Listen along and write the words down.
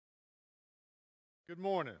Good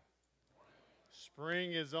morning.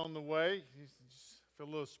 Spring is on the way. You just feel a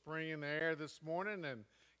little spring in the air this morning and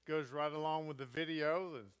goes right along with the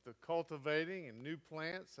video, the cultivating and new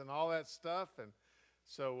plants and all that stuff. And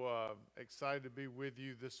so excited to be with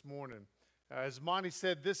you this morning. As Monty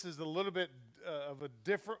said, this is a little bit of a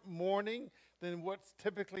different morning than what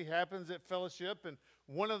typically happens at fellowship. And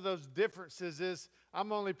one of those differences is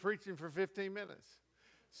I'm only preaching for 15 minutes.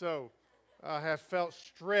 So I have felt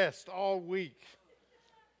stressed all week.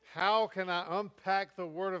 How can I unpack the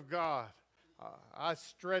Word of God? I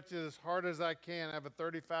stretch it as hard as I can. I have a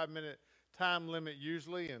 35-minute time limit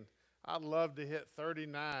usually, and I love to hit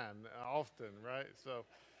 39 often, right? So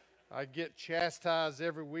I get chastised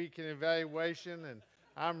every week in evaluation, and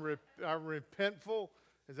I'm repentful.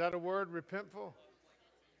 Is that a word, repentful?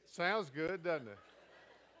 Sounds good, doesn't it?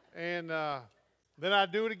 And then I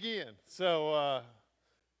do it again. So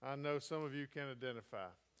I know some of you can identify.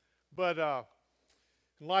 But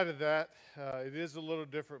in light of that, it is a little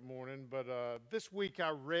different morning, but this week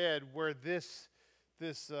I read where this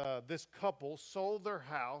couple sold their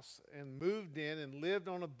house and moved in and lived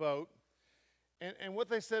on a boat. And what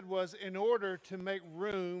they said was in order to make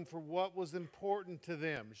room for what was important to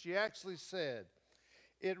them. She actually said,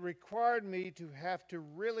 it required me to have to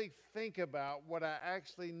really think about what I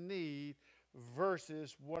actually need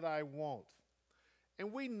versus what I want.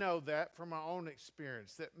 And we know that from our own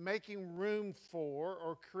experience, that making room for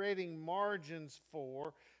or creating margins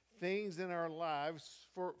for things in our lives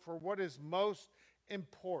for what is most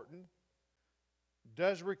important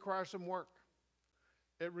does require some work.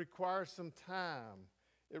 It requires some time.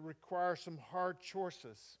 It requires some hard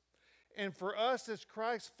choices. And for us as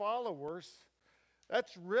Christ followers,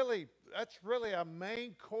 that's really a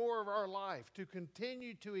main core of our life, to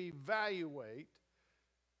continue to evaluate,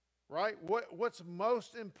 right? What's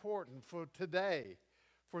most important for today,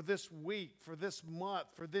 for this week, for this month,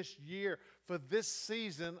 for this year, for this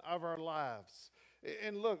season of our lives.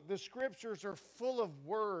 And look, the scriptures are full of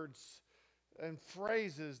words and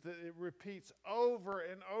phrases that it repeats over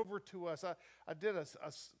and over to us. I did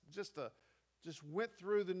just went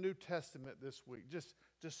through the New Testament this week, just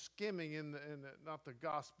skimming in the not the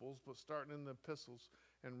Gospels, but starting in the epistles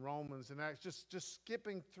and Romans and Acts, just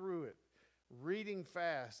skipping through it, reading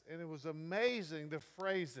fast. And it was amazing, the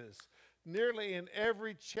phrases. Nearly in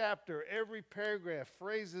every chapter, every paragraph,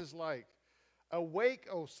 phrases like, awake,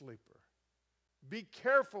 O sleeper. Be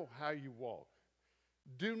careful how you walk.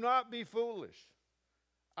 Do not be foolish.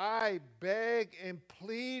 I beg and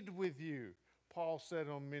plead with you, Paul said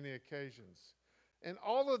on many occasions. And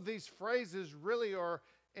all of these phrases really are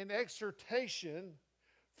an exhortation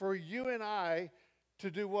for you and I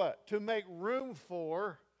to do what? To make room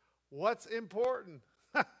for what's important.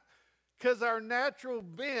 Because our natural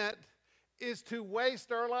bent is to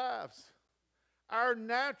waste our lives. Our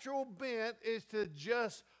natural bent is to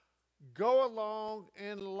just go along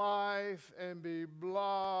in life and be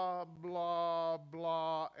blah, blah,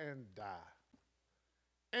 blah, and die.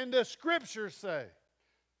 And the scriptures say,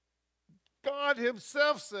 God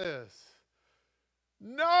himself says,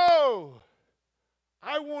 no,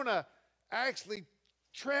 I want to actually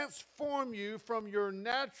transform you from your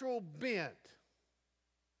natural bent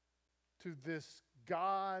to this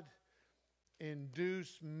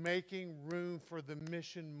God-induced making room for the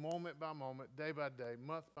mission moment by moment, day by day,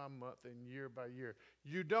 month by month, and year by year.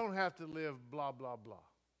 You don't have to live blah, blah, blah.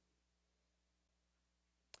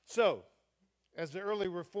 So, as the early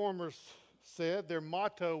reformers said, their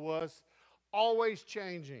motto was always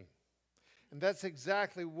changing. And that's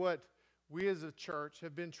exactly what we as a church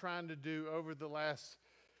have been trying to do over the last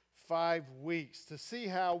 5 weeks, to see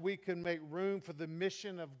how we can make room for the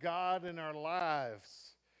mission of God in our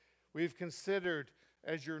lives. We've considered,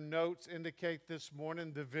 as your notes indicate this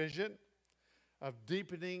morning, the vision of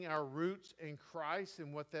deepening our roots in Christ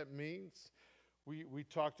and what that means. We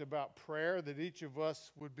talked about prayer, that each of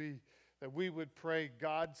us that we would pray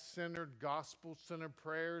God-centered, gospel-centered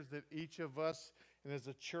prayers, that each of us and as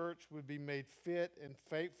a church would be made fit and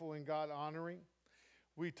faithful in God-honoring.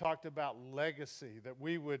 We talked about legacy, that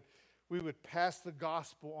we would pass the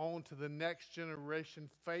gospel on to the next generation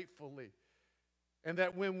faithfully. And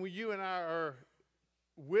that when you and I are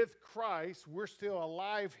with Christ, we're still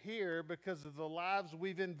alive here because of the lives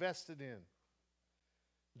we've invested in.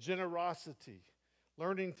 Generosity,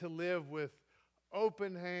 learning to live with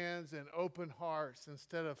open hands and open hearts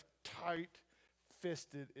instead of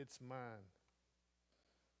tight-fisted its mind.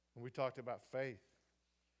 And we talked about faith,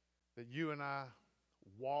 that you and I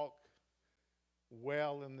walk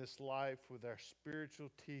well in this life with our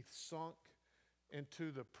spiritual teeth sunk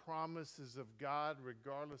into the promises of God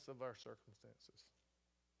regardless of our circumstances.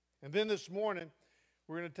 And then this morning,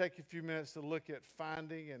 we're going to take a few minutes to look at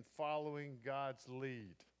finding and following God's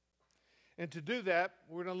lead. And to do that,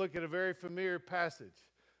 we're going to look at a very familiar passage,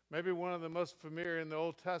 maybe one of the most familiar in the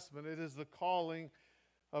Old Testament. It is the calling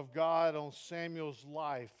of God on Samuel's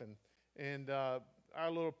life. And our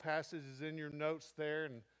little passage is in your notes there,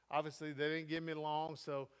 and obviously they didn't give me long,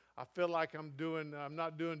 so I feel like I'm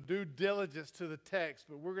not doing due diligence to the text,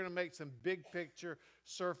 but we're going to make some big picture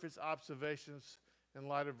surface observations in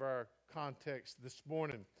light of our context this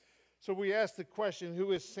morning. So we asked the question,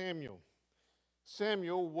 who is Samuel?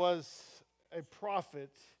 Samuel was a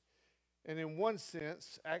prophet, and in one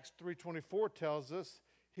sense, Acts 3:24 tells us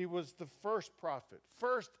he was the first prophet.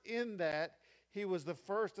 First in that he was the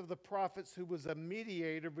first of the prophets who was a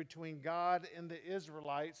mediator between God and the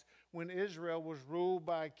Israelites when Israel was ruled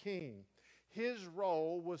by a king. His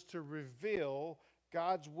role was to reveal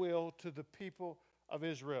God's will to the people of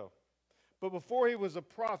Israel. But before he was a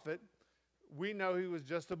prophet, we know he was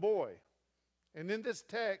just a boy. And in this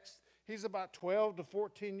text, he's about 12 to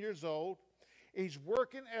 14 years old. He's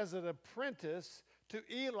working as an apprentice to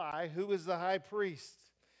Eli, who is the high priest.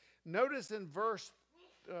 Notice in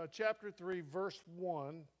chapter 3, verse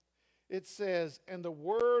 1, it says, "And the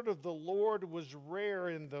word of the Lord was rare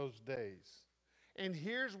in those days." And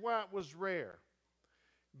here's why it was rare.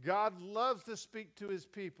 God loves to speak to his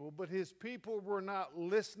people, but his people were not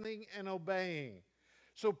listening and obeying.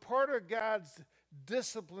 So part of God's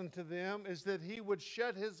discipline to them is that he would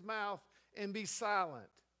shut his mouth and be silent.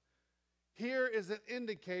 Here is an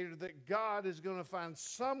indicator that God is going to find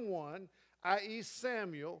someone, i.e.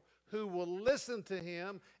 Samuel, who will listen to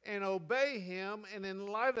him and obey him. And in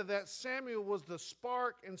light of that, Samuel was the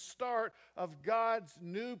spark and start of God's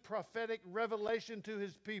new prophetic revelation to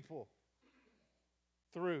his people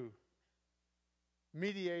through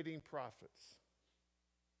mediating prophets.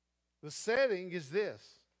 The setting is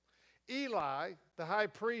this. Eli, the high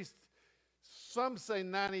priest, some say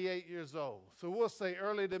 98 years old. So we'll say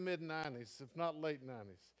early to mid-90s, if not late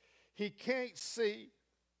 90s. He can't see.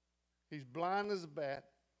 He's blind as a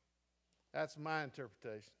bat. That's my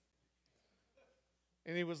interpretation.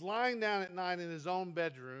 And he was lying down at night in his own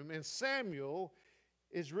bedroom, and Samuel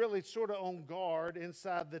is really sort of on guard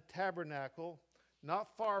inside the tabernacle,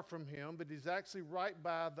 not far from him, but he's actually right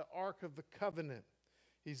by the Ark of the Covenant.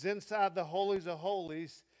 He's inside the holies of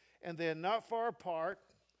holies, and they're not far apart.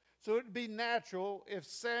 So it'd be natural if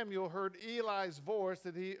Samuel heard Eli's voice,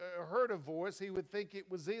 that he heard a voice, he would think it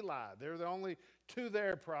was Eli. They're the only two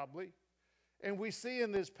there probably. And we see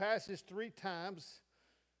in this passage 3 times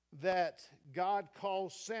that God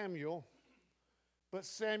calls Samuel, but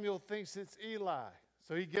Samuel thinks it's Eli.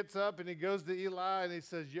 So he gets up and he goes to Eli and he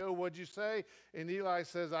says, "Yo, what'd you say?" And Eli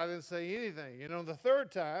says, "I didn't say anything." And on the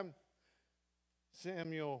 3rd time,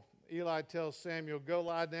 Eli tells Samuel, "Go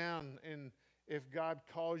lie down, and if God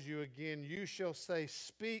calls you again, you shall say,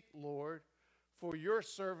 'Speak, Lord, for your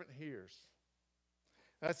servant hears.'"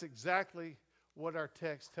 That's exactly what our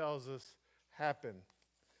text tells us happened.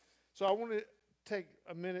 So I want to take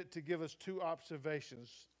a minute to give us 2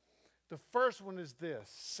 observations. The first one is this: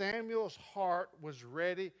 Samuel's heart was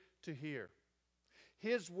ready to hear.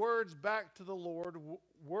 His words back to the Lord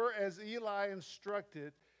were as Eli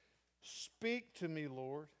instructed, "Speak to me,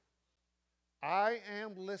 Lord. I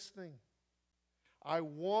am listening. I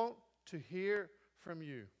want to hear from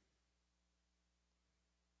you."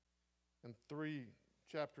 And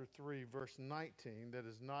chapter 3, verse 19, that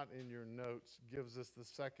is not in your notes, gives us the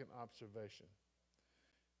second observation.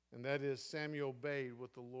 And that is, Samuel obeyed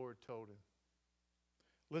what the Lord told him.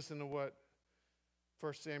 Listen to what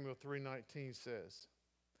 1 Samuel 3:19 says.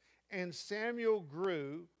 "And Samuel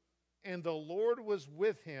grew, and the Lord was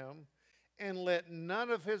with him, and let none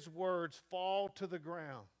of his words fall to the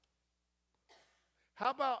ground." How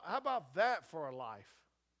about that for a life?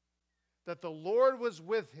 That the Lord was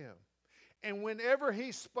with him. And whenever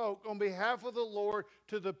he spoke on behalf of the Lord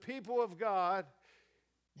to the people of God,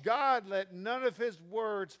 God let none of his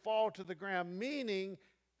words fall to the ground, meaning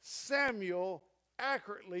Samuel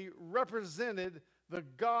accurately represented the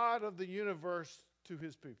God of the universe to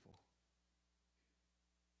his people.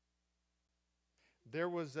 There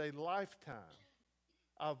was a lifetime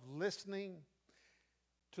of listening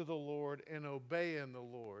to the Lord and obeying the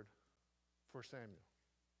Lord for Samuel.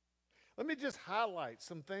 Let me just highlight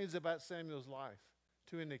some things about Samuel's life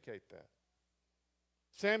to indicate that.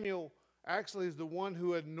 Samuel actually is the one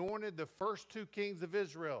who anointed the first 2 kings of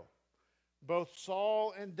Israel, both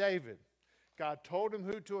Saul and David. God told him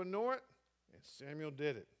who to anoint, and Samuel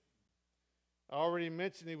did it. I already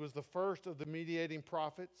mentioned he was the first of the mediating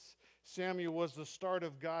prophets. Samuel was the start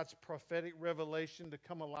of God's prophetic revelation to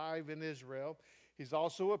come alive in Israel. He's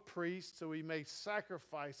also a priest, so he made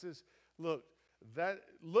sacrifices. Look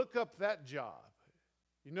up that job.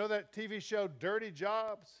 You know that TV show, Dirty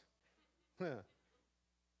Jobs?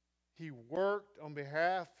 He worked on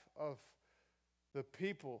behalf of the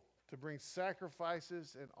people to bring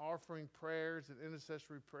sacrifices and offering prayers and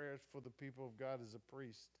intercessory prayers for the people of God as a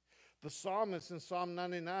priest. The psalmist in Psalm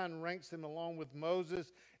 99 ranks him along with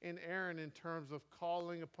Moses and Aaron in terms of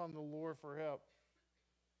calling upon the Lord for help.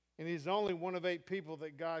 And he's only one of 8 people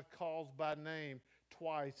that God calls by name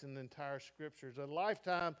twice in the entire Scriptures. A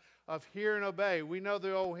lifetime of hear and obey. We know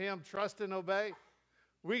the old hymn, trust and obey.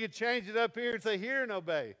 We could change it up here and say hear and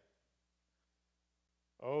obey.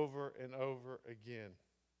 Over and over again.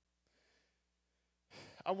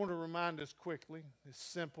 I want to remind us quickly, it's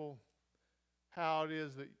simple, how it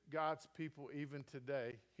is that God's people even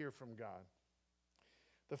today hear from God.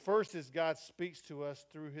 The first is God speaks to us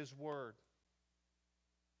through His Word.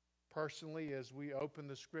 Personally, as we open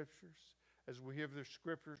the Scriptures, as we hear the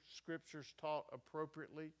Scriptures taught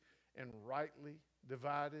appropriately and rightly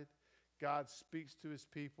divided, God speaks to His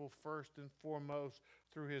people first and foremost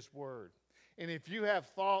through His Word. And if you have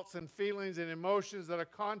thoughts and feelings and emotions that are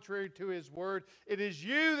contrary to His Word, it is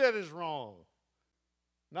you that is wrong,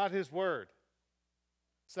 not His Word.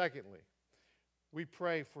 Secondly, we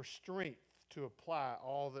pray for strength to apply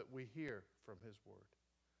all that we hear from His Word.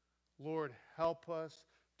 Lord, help us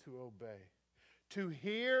to obey. To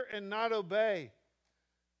hear and not obey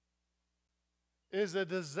is a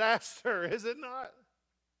disaster, is it not?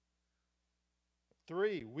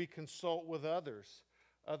 3, we consult with others,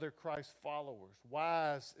 other Christ followers.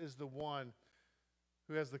 Wise is the one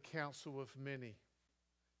who has the counsel of many.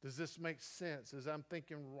 Does this make sense? As I'm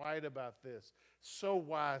thinking right about this, so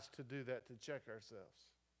wise to do that, to check ourselves.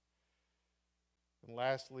 And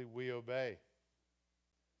lastly, we obey.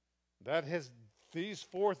 These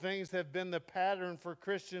 4 things have been the pattern for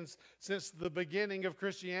Christians since the beginning of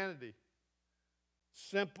Christianity.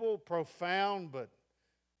 Simple, profound, but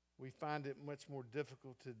we find it much more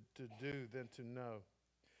difficult to do than to know.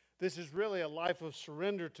 This is really a life of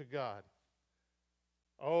surrender to God.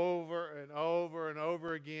 Over and over and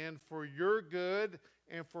over again, for your good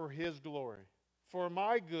and for His glory. For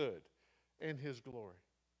my good and His glory.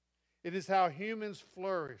 It is how humans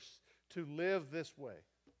flourish to live this way.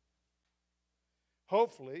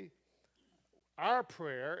 Hopefully, our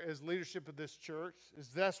prayer as leadership of this church is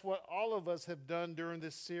that's what all of us have done during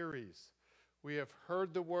this series. We have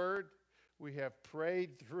heard the Word, we have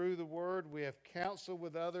prayed through the Word, we have counseled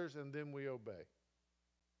with others, and then we obey.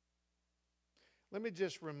 Let me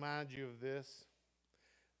just remind you of this.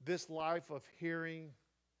 This life of hearing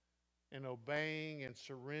and obeying and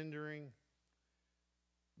surrendering,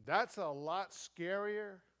 that's a lot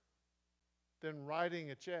scarier than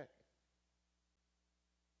writing a check.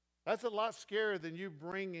 That's a lot scarier than you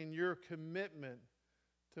bringing your commitment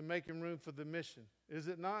to making room for the mission. Is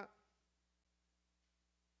it not?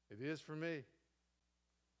 It is for me.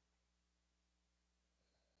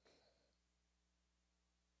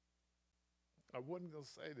 I wasn't going to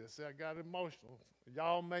say this. I got emotional.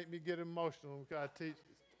 Y'all make me get emotional because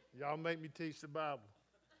y'all make me teach the Bible.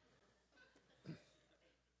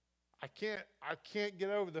 I can't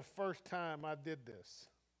get over the first time I did this.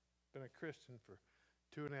 Been a Christian for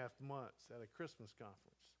 2.5 months at a Christmas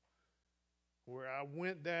conference where I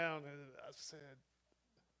went down and I said,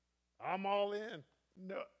 I'm all in,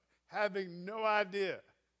 having no idea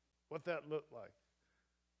what that looked like.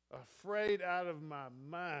 Afraid out of my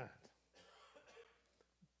mind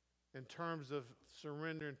in terms of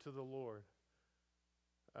surrendering to the Lord.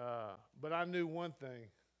 But I knew one thing.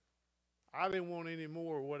 I didn't want any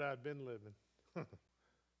more of what I'd been living.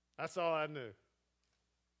 That's all I knew.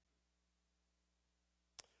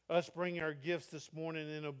 Us bringing our gifts this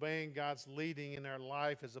morning and obeying God's leading in our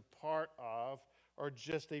life is a part of, or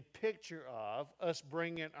just a picture of, us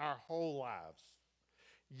bringing our whole lives.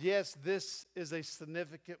 Yes, this is a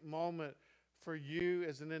significant moment for you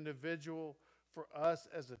as an individual, for us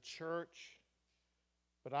as a church.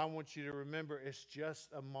 But I want you to remember it's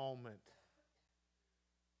just a moment.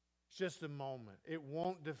 It's just a moment. It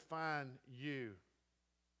won't define you.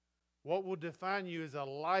 What will define you is a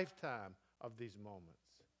lifetime of these moments.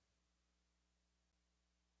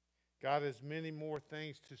 God has many more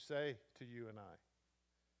things to say to you and I.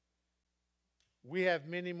 We have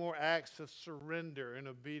many more acts of surrender and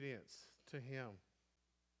obedience to Him.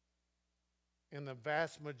 And the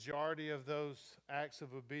vast majority of those acts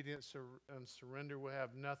of obedience and surrender will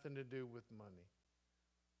have nothing to do with money.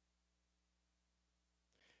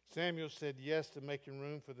 Samuel said yes to making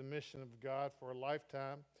room for the mission of God for a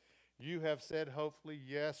lifetime. You have said, hopefully,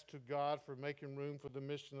 yes to God for making room for the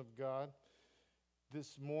mission of God.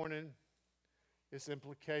 this morning, its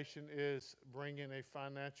implication is bringing a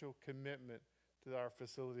financial commitment to our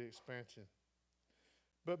facility expansion.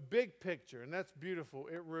 But big picture, and that's beautiful,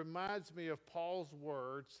 it reminds me of Paul's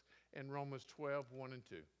words in Romans 12, 1 and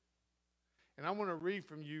 2. And I want to read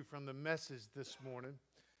from you from the Message this morning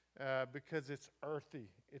because it's earthy,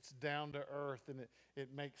 it's down to earth, and it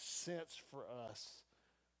makes sense for us.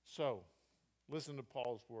 So, listen to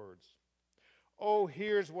Paul's words. Oh,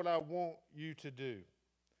 here's what I want you to do.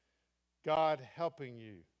 God helping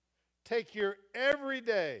you. Take your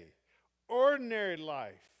everyday, ordinary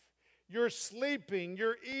life. You're sleeping,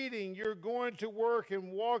 you're eating, you're going to work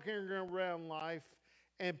and walking around life,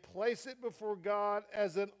 and place it before God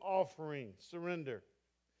as an offering. Surrender.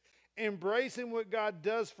 Embracing what God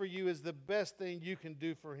does for you is the best thing you can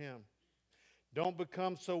do for Him. Don't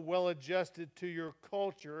become so well adjusted to your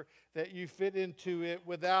culture that you fit into it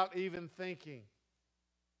without even thinking.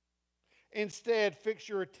 Instead, fix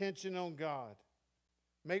your attention on God.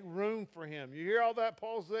 Make room for Him. You hear all that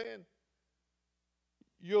Paul's saying?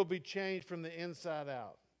 You'll be changed from the inside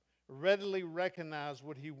out. Readily recognize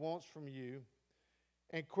what He wants from you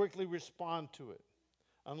and quickly respond to it.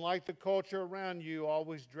 Unlike the culture around you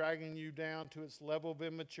always dragging you down to its level of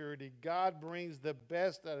immaturity, God brings the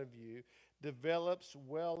best out of you, develops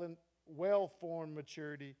well-formed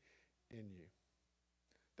maturity in you.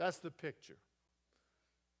 That's the picture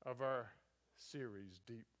of our series,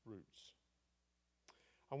 Deep Roots.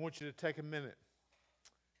 I want you to take a minute,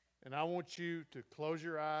 and I want you to close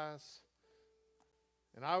your eyes,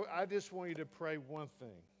 and I just want you to pray one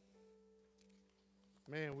thing.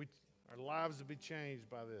 Man, our lives will be changed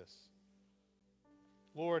by this.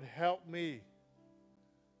 Lord, help me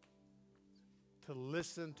to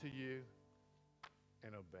listen to you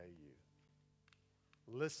and obey you.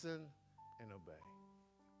 Listen and obey.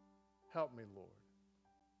 Help me, Lord,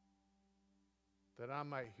 that I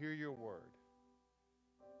might hear your word,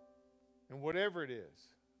 and whatever it is,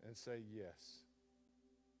 and say yes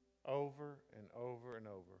over and over and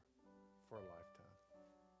over for a lifetime.